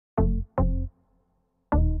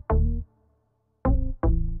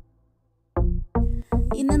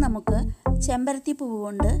ഇന്ന് നമുക്ക് ചെമ്പരത്തി പൂവ്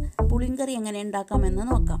കൊണ്ട് പുളിങ്കറി എങ്ങനെ ഉണ്ടാക്കാമെന്ന്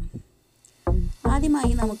നോക്കാം.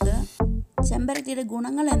 ആദ്യമായി നമുക്ക് ചെമ്പരത്തിയുടെ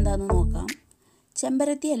ഗുണങ്ങൾ എന്താണെന്ന് നോക്കാം.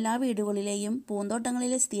 ചെമ്പരത്തി എല്ലാ വീടുകളിലെയും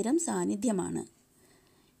പൂന്തോട്ടങ്ങളിലെ സ്ഥിരം സാന്നിധ്യമാണ്.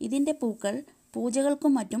 ഇതിൻ്റെ പൂക്കൾ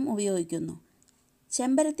പൂജകൾക്കും മറ്റും ഉപയോഗിക്കുന്നു.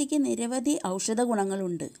 ചെമ്പരത്തിക്ക് നിരവധി ഔഷധ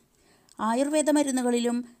ഗുണങ്ങളുണ്ട്. ആയുർവേദ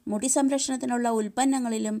മരുന്നുകളിലും മുടി സംരക്ഷണത്തിനുള്ള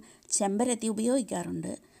ഉൽപ്പന്നങ്ങളിലും ചെമ്പരത്തി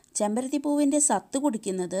ഉപയോഗിക്കാറുണ്ട്. ചെമ്പരത്തിപ്പൂവിൻ്റെ സത്ത്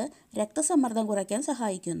കുടിക്കുന്നത് രക്തസമ്മർദ്ദം കുറയ്ക്കാൻ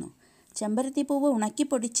സഹായിക്കുന്നു. ചെമ്പരത്തിപ്പൂവ്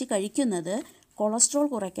ഉണക്കിപ്പൊടിച്ച് കഴിക്കുന്നത് കൊളസ്ട്രോൾ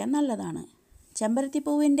കുറയ്ക്കാൻ നല്ലതാണ്.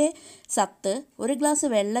 ചെമ്പരത്തിപ്പൂവിൻ്റെ സത്ത് ഒരു ഗ്ലാസ്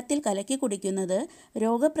വെള്ളത്തിൽ കലക്കി കുടിക്കുന്നത്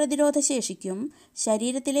രോഗപ്രതിരോധ ശേഷിക്കും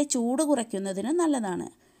ശരീരത്തിലെ ചൂട് കുറയ്ക്കുന്നതിനും നല്ലതാണ്.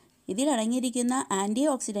 ഇതിലടങ്ങിയിരിക്കുന്ന ആൻറ്റി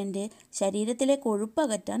ഓക്സിഡൻറ്റ് ശരീരത്തിലെ കൊഴുപ്പ്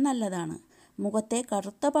അകറ്റാൻ നല്ലതാണ്. മുഖത്തെ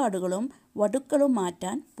കറുത്ത പാടുകളും വടുക്കളും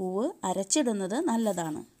മാറ്റാൻ പൂവ് അരച്ചിടുന്നത്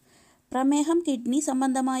നല്ലതാണ്. പ്രമേഹം, കിഡ്നി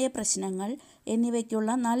സംബന്ധമായ പ്രശ്നങ്ങൾ എന്നിവയ്ക്കുള്ള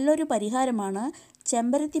നല്ലൊരു പരിഹാരമാണ്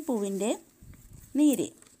ചെമ്പരത്തിപ്പൂവിൻ്റെ നീര്.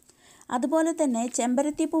 അതുപോലെ തന്നെ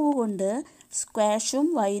ചെമ്പരത്തിപ്പൂവ് കൊണ്ട് സ്ക്വാഷും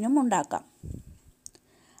വൈനും ഉണ്ടാക്കാം.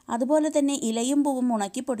 അതുപോലെ തന്നെ ഇലയും പൂവും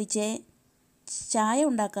ഉണക്കിപ്പൊടിച്ച് ചായ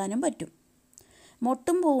ഉണ്ടാക്കാനും പറ്റും.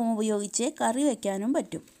 മൊട്ടും പൂവും ഉപയോഗിച്ച് കറി വയ്ക്കാനും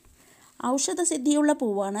പറ്റും. ഔഷധസിദ്ധിയുള്ള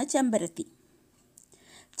പൂവാണ് ചെമ്പരത്തി.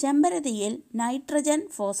 ചെമ്പരത്തിയിൽ നൈട്രജൻ,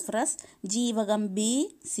 ഫോസ്ഫറസ്, ജീവകം B,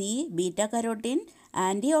 C, beta carotene,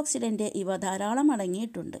 anti oxidant ഇവ ധാരാളം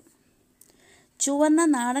അടങ്ങിയിട്ടുണ്ട്. ചുവന്ന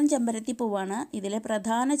നാടൻ ചെമ്പരത്തി പൂവാണ് ഇതിലെ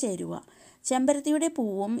പ്രധാന ചേരുവ. ചെമ്പരത്തിയുടെ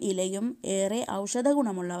പൂവും ഇലയും ഏറെ ഔഷധ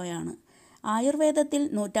ഗുണമുള്ളവയാണ്. ആയുർവേദത്തിൽ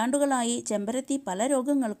നൂറ്റാണ്ടുകളായി ചെമ്പരത്തി പല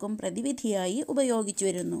രോഗങ്ങൾക്കും പ്രതിവിധിയായി ഉപയോഗിച്ചു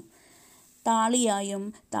വരുന്നു. താളിയായും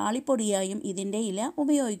താളിപ്പൊടിയായും ഇതിൻ്റെ ഇല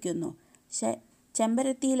ഉപയോഗിക്കുന്നു.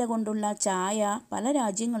 ചെമ്പരത്തി ഇല കൊണ്ടുള്ള ചായ പല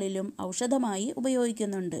രാജ്യങ്ങളിലും ഔഷധമായി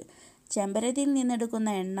ഉപയോഗിക്കുന്നുണ്ട്. ചെമ്പരത്തിയിൽ നിന്നെടുക്കുന്ന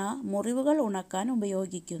എണ്ണ മുറിവുകൾ ഉണക്കാൻ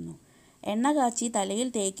ഉപയോഗിക്കുന്നു. എണ്ണ കാച്ചി തലയിൽ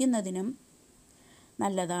തേക്കുന്നതിനും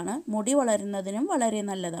നല്ലതാണ്. മുടി വളരുന്നതിനും വളരെ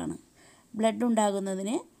നല്ലതാണ്. ബ്ലഡ്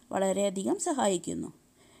ഉണ്ടാകുന്നതിന് വളരെയധികം സഹായിക്കുന്നു.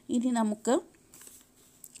 ഇനി നമുക്ക്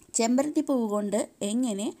ചെമ്പരത്തിപ്പൂവ് കൊണ്ട്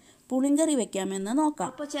എങ്ങനെ പുളിങ്കറി വയ്ക്കാമെന്ന് നോക്കാം.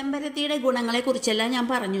 അപ്പോൾ ചെമ്പരത്തിയുടെ ഗുണങ്ങളെക്കുറിച്ചെല്ലാം ഞാൻ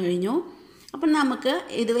പറഞ്ഞു കഴിഞ്ഞു. അപ്പം നമുക്ക്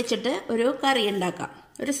ഇത് വെച്ചിട്ട് ഒരു കറി ഉണ്ടാക്കാം.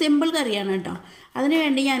 ഒരു സിമ്പിൾ കറിയാണ് കേട്ടോ. അതിന്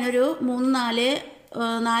വേണ്ടി ഞാനൊരു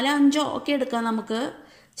 4-5 ഒക്കെ എടുക്കാം. നമുക്ക്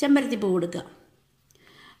ചെമ്പരത്തിപ്പൂവ് എടുക്കാം.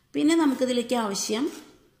 പിന്നെ നമുക്കിതിലേക്ക് ആവശ്യം,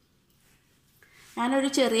 ഞാനൊരു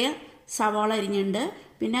ചെറിയ സവാള അരിഞ്ഞുണ്ട്.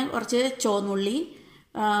 പിന്നെ കുറച്ച് ചുവന്നുള്ളി,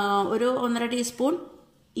 ഒരു 1.5 ടീസ്പൂൺ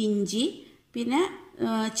ഇഞ്ചി, പിന്നെ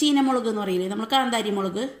ചീനമുളക് എന്ന് പറയില്ലേ, നമ്മൾ കാന്താരി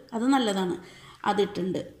മുളക്, അത് നല്ലതാണ്,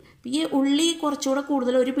 അതിട്ടുണ്ട്. ഈ ഉള്ളി കുറച്ചുകൂടെ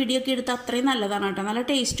കൂടുതൽ, ഒരു പിടിയൊക്കെ എടുത്ത് അത്രയും നല്ലതാണ് കേട്ടോ. നല്ല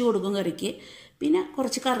ടേസ്റ്റ് കൊടുക്കും കറിക്ക്. പിന്നെ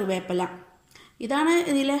കുറച്ച് കറിവേപ്പില. ഇതാണ്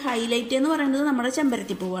ഇതിലെ ഹൈലൈറ്റ് എന്ന് പറയുന്നത്, നമ്മുടെ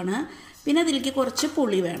ചെമ്പരത്തിപ്പൂവാണ്. പിന്നെ അതിലേക്ക് കുറച്ച്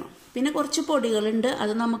പുളി വേണം. പിന്നെ കുറച്ച് പൊടികളുണ്ട്,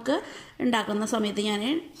 അത് നമുക്ക് ഉണ്ടാക്കുന്ന സമയത്ത് ഞാൻ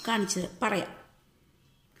പറയാം.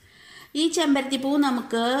 ഈ ചെമ്പരത്തിപ്പൂ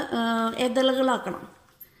നമുക്ക് ഇതളുകളാക്കണം.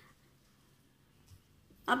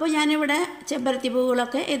 അപ്പോൾ ഞാനിവിടെ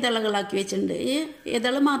ചെമ്പരത്തിപ്പൂകളൊക്കെ ഇതളുകളാക്കി വെച്ചിട്ടുണ്ട്. ഈ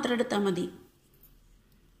ഇതള് മാത്രം എടുത്താൽ മതി.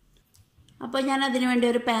 അപ്പോൾ ഞാൻ അതിന് വേണ്ടി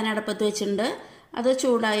ഒരു പാൻ അടുപ്പത്ത് വെച്ചിട്ടുണ്ട്. അത്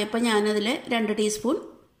ചൂടായപ്പോൾ ഞാനതിൽ 2 ടീസ്പൂൺ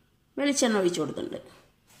വെളിച്ചെണ്ണ ഒഴിച്ചു കൊടുത്തിട്ടുണ്ട്.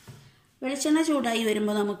 വെളിച്ചെണ്ണ ചൂടായി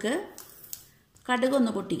വരുമ്പോൾ നമുക്ക്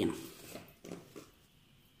കടുകൊന്ന് പൊട്ടിക്കണം.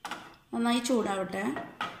 നന്നായി ചൂടാവട്ടെ.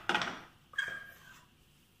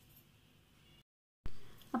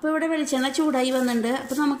 അപ്പോൾ ഇവിടെ വെളിച്ചെണ്ണ ചൂടായി വന്നിട്ടുണ്ട്.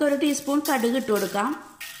 അപ്പോൾ നമുക്ക് 1 ടീസ്പൂൺ കടുക് ഇട്ട് കൊടുക്കാം.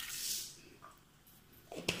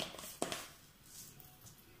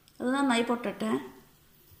 അത് നന്നായി പൊട്ടട്ടെ.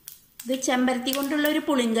 ഇത് ചെമ്പരത്തി കൊണ്ടുള്ള ഒരു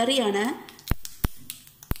പുളിങ്കറിയാണ്.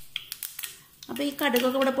 അപ്പോൾ ഈ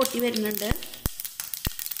കടുകൊക്കെ ഇവിടെ പൊട്ടി വരുന്നുണ്ട്.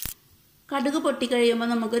 കടുക് പൊട്ടി കഴിയുമ്പോൾ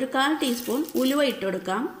നമുക്കൊരു 1/4 ടീസ്പൂൺ ഉലുവ ഇട്ട്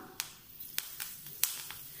കൊടുക്കാം.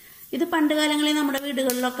 ഇത് പണ്ട് കാലങ്ങളിൽ നമ്മുടെ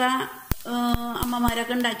വീടുകളിലൊക്കെ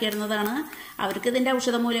അമ്മമാരൊക്കെ ഉണ്ടാക്കിയിരുന്നതാണ്. അവർക്ക് ഇതിൻ്റെ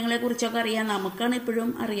ഔഷധമൂല്യങ്ങളെ കുറിച്ചൊക്കെ അറിയാം. നമുക്കാണ് ഇപ്പോഴും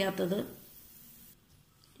അറിയാത്തത്.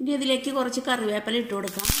 ഇനി ഇതിലേക്ക് കുറച്ച് കറിവേപ്പില ഇട്ട്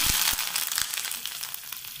കൊടുക്കാം.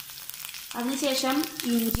 അതിനുശേഷം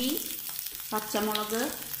ഇഞ്ചി, പച്ചമുളക്,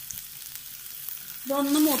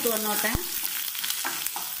 ഇതൊന്ന് മൂത്ത് വന്നോട്ടെ.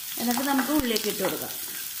 എന്നിട്ട് നമുക്ക് ഉള്ളിലേക്ക് ഇട്ട് കൊടുക്കാം.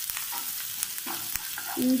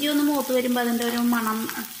 ഇഞ്ചി ഒന്ന് മൂത്ത് വരുമ്പോൾ അതിൻ്റെ ഒരു മണം,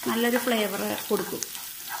 നല്ലൊരു ഫ്ലേവർ കൊടുക്കും.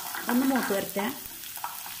 ഒന്ന് മൂത്ത് വരട്ടെ.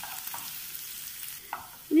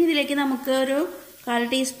 ഇനി ഇതിലേക്ക് നമുക്ക് ഒരു 1/4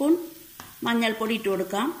 ടീസ്പൂൺ മഞ്ഞൾപ്പൊടി ഇട്ട്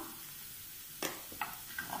കൊടുക്കാം.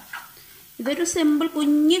 ഇതൊരു സിമ്പിൾ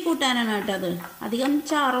കുഞ്ഞി കൂട്ടാനാണ് കേട്ടോ. അത് അധികം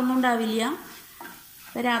ചാറൊന്നും ഉണ്ടാവില്ല.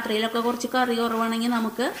 രാത്രിയിലൊക്കെ കുറച്ച് കറി കുറവാണെങ്കിൽ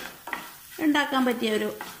നമുക്ക് ഉണ്ടാക്കാൻ പറ്റിയ ഒരു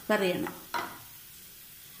കറിയാണ്.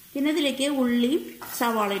 പിന്നെ ഇതിലേക്ക് ഉള്ളി,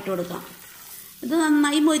 സവാള ഇട്ട് കൊടുക്കാം. ഇത്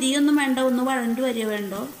നന്നായി മൊരിയൊന്നും വേണ്ട, ഒന്ന് വഴണ്ട് വരിക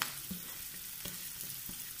വേണ്ടോ.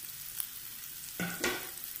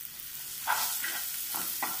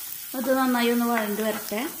 അത് നന്നായി ഒന്ന് വഴണ്ട്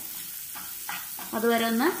വരട്ടെ. അതുവരെ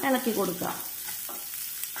ഒന്ന് ഇളക്കി കൊടുക്കുക.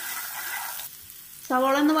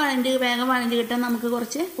 സവോള ഒന്ന് വേഗം വഴണ്ട് കിട്ടാൻ നമുക്ക്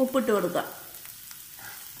കുറച്ച് ഉപ്പിട്ട് കൊടുക്കാം.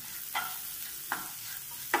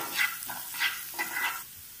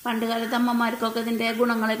 പണ്ട് കാലത്ത് അമ്മമാർക്കൊക്കെ ഇതിൻ്റെ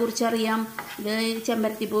ഗുണങ്ങളെക്കുറിച്ച് അറിയാം. ഇത്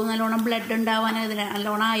ചെമ്പരത്തിപ്പൂ നല്ലോണം ബ്ലഡ് ഉണ്ടാവാൻ, ഇതിൽ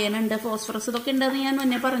നല്ലോണം അയൺ ഉണ്ട്, ഫോസ്ഫറസ് ഇതൊക്കെ ഉണ്ടെന്ന് ഞാൻ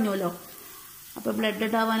മുന്നേ പറഞ്ഞല്ലോ. അപ്പോൾ ബ്ലഡ്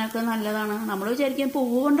ഉണ്ടാവാനൊക്കെ നല്ലതാണ്. നമ്മൾ വിചാരിക്കും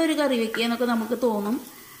പൂവ് കൊണ്ടൊരു കറി വെക്കുക എന്നൊക്കെ നമുക്ക് തോന്നും.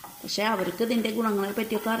 പക്ഷെ അവർക്ക് ഇതിൻ്റെ ഗുണങ്ങളെ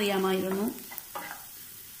പറ്റിയൊക്കെ അറിയാമായിരുന്നു.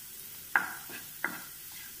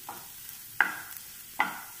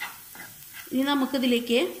 ഇനി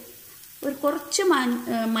നമുക്കിതിലേക്ക് ഒരു കുറച്ച്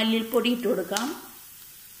മല്ലിപ്പൊടി ഇട്ട് കൊടുക്കാം.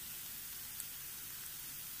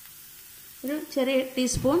 ഒരു ചെറിയ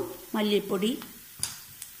ടീസ്പൂൺ മല്ലിപ്പൊടി.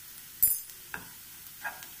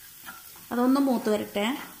 അതൊന്ന് മൂത്ത് വരട്ടെ.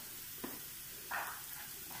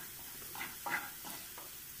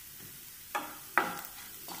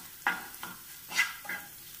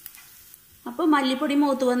 അപ്പോൾ മല്ലിപ്പൊടി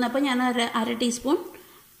മൂത്ത് വന്നപ്പോൾ ഞാൻ അര ടീസ്പൂൺ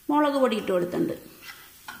മുളക് പൊടി ഇട്ട് കൊടുത്തിട്ടുണ്ട്.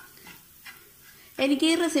 എനിക്ക്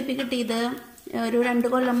ഈ റെസിപ്പി കിട്ടിയത് ഒരു 2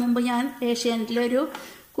 കൊല്ലം മുമ്പ് ഞാൻ ഏഷ്യാനെറ്റിലൊരു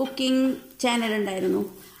കുക്കിംഗ് ചാനലുണ്ടായിരുന്നു.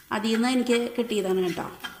 അതിൽ നിന്ന് എനിക്ക് കിട്ടിയതാണ് കേട്ടോ.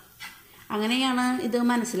 അങ്ങനെയാണ് ഇത്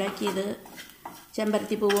മനസ്സിലാക്കിയത്,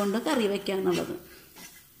 ചെമ്പരത്തിപ്പൂ കൊണ്ട് കറി വയ്ക്കുക എന്നുള്ളത്.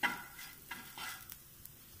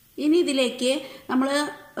 ഇനി ഇതിലേക്ക് നമ്മൾ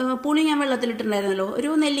പുളി ഞാൻ വെള്ളത്തിലിട്ടുണ്ടായിരുന്നല്ലോ, ഒരു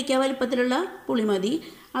നെല്ലിക്ക വലിപ്പത്തിലുള്ള പുളി മതി.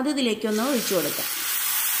 അത് ഇതിലേക്കൊന്ന് ഒഴിച്ചു കൊടുക്കാം.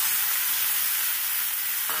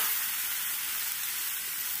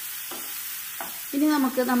 ഇനി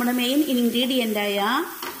നമുക്ക് നമ്മുടെ മെയിൻ ഇൻഗ്രീഡിയൻ്റായ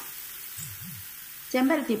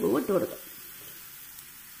ചെമ്പരത്തിപ്പൂ ഇട്ട് കൊടുക്കാം.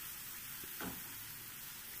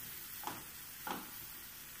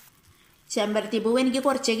 ചെമ്പരത്തിപ്പൂവ് എനിക്ക്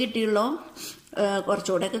കുറച്ചേ കിട്ടിയുള്ളൂ.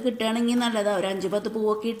 കുറച്ചുകൂടെയൊക്കെ കിട്ടുകയാണെങ്കിൽ നല്ലതാണ്. ഒരു 5-10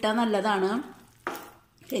 പൂവൊക്കെ ഇട്ടാൽ നല്ലതാണ്.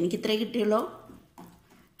 എനിക്കിത്രേ കിട്ടിയുള്ളൂ.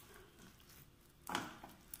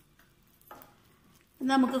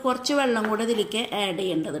 നമുക്ക് കുറച്ച് വെള്ളം കൂടെ ഇതിലേക്ക് ആഡ്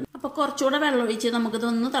ചെയ്യേണ്ടതുണ്ട്. അപ്പോൾ കുറച്ചുകൂടെ വെള്ളം ഒഴിച്ച്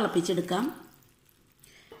നമുക്കിതൊന്ന് തിളപ്പിച്ചെടുക്കാം.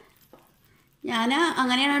 ഞാൻ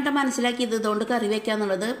അങ്ങനെയാണ് കേട്ടോ മനസ്സിലാക്കിയത് ഇതുകൊണ്ട് കറി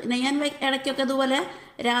വയ്ക്കാന്നുള്ളത്. പിന്നെ ഞാൻ ഇടയ്ക്കൊക്കെ ഇതുപോലെ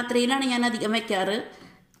രാത്രിയിലാണ് ഞാൻ അധികം വയ്ക്കാറ്.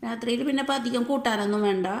 രാത്രിയിൽ പിന്നെ ഇപ്പോൾ അധികം കൂട്ടാനൊന്നും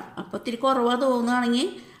വേണ്ട. അപ്പോൾ ഇത്തിരി കുറവാ തോന്നുകയാണെങ്കിൽ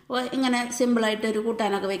ഇങ്ങനെ സിമ്പിളായിട്ടൊരു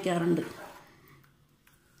കൂട്ടാനൊക്കെ വയ്ക്കാറുണ്ട്.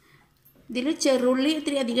 ഇതിൽ ചെറുള്ളി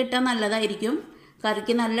ഇത്തിരി അധികം ഇട്ടാൽ നല്ലതായിരിക്കും.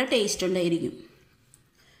 കറിക്ക് നല്ല ടേസ്റ്റ് ഉണ്ടായിരിക്കും.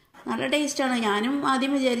 നല്ല ടേസ്റ്റാണ്. ഞാനും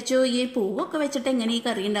ആദ്യം വിചാരിച്ചു ഈ പൂവൊക്കെ വെച്ചിട്ട് എങ്ങനെ ഈ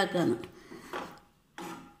കറി ഉണ്ടാക്കുകയെന്ന്.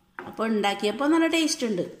 അപ്പോൾ ഉണ്ടാക്കിയപ്പോൾ നല്ല ടേസ്റ്റ്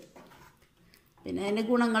ഉണ്ട്. പിന്നെ അതിൻ്റെ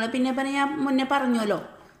ഗുണങ്ങൾ പിന്നെ ഞാൻ മുന്നേ പറഞ്ഞല്ലോ,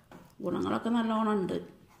 ഗുണങ്ങളൊക്കെ നല്ലോണം ഉണ്ട്.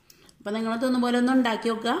 അപ്പോൾ നിങ്ങളിതൊന്നും പോലെ ഒന്ന് ഉണ്ടാക്കി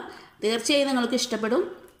നോക്കുക. തീർച്ചയായും നിങ്ങൾക്ക് ഇഷ്ടപ്പെടും.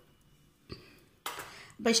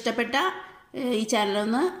 അപ്പോൾ ഇഷ്ടപ്പെട്ട ഈ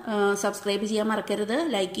ചാനലൊന്ന് സബ്സ്ക്രൈബ് ചെയ്യാൻ മറക്കരുത്.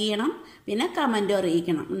 ലൈക്ക് ചെയ്യണം. പിന്നെ കമൻറ്റും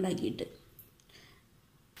അറിയിക്കണം ഉണ്ടാക്കിയിട്ട്.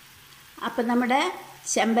 അപ്പം നമ്മുടെ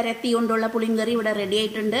ചെമ്പരത്തി കൊണ്ടുള്ള പുളിങ്കറി ഇവിടെ റെഡി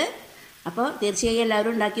ആയിട്ടുണ്ട്. അപ്പോൾ തീർച്ചയായും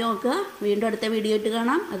എല്ലാവരും ഉണ്ടാക്കി നോക്കുക. വീണ്ടും അടുത്ത വീഡിയോ ഇട്ട്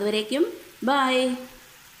കാണാം. അതുവരേക്കും ബൈ.